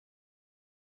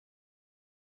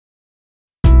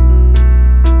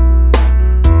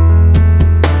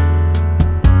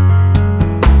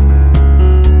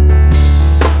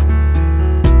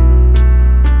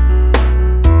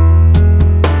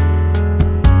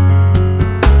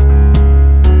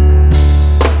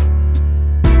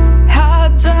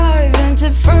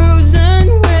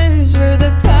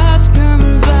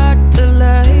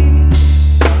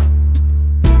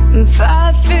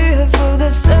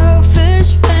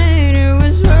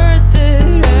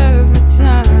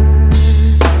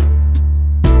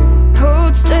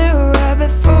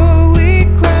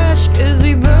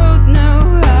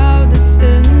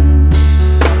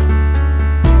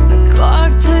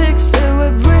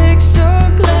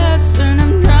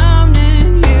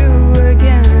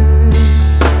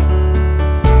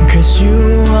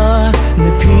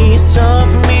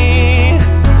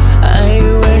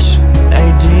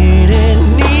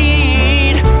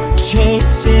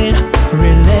fighting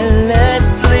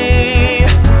relentlessly,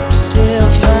 still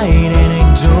fighting,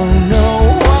 I don't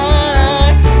know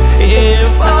why.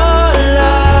 If our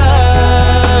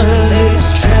love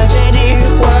is tragedy,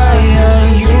 why are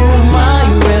you my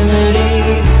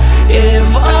remedy? If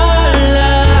our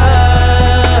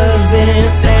love's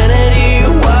insanity,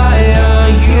 why are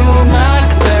you my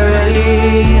clarity?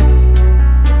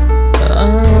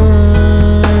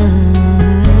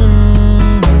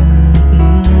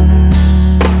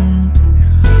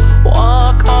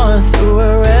 Walk on through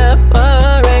a red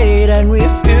parade and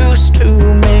refuse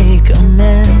to make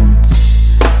amends.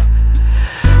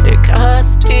 It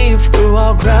cuts deep through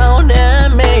our ground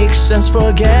and makes sense.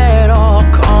 Forget all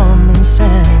common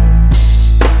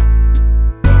sense.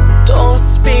 Don't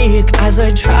speak as I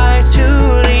try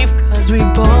to leave, 'cause we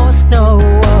both know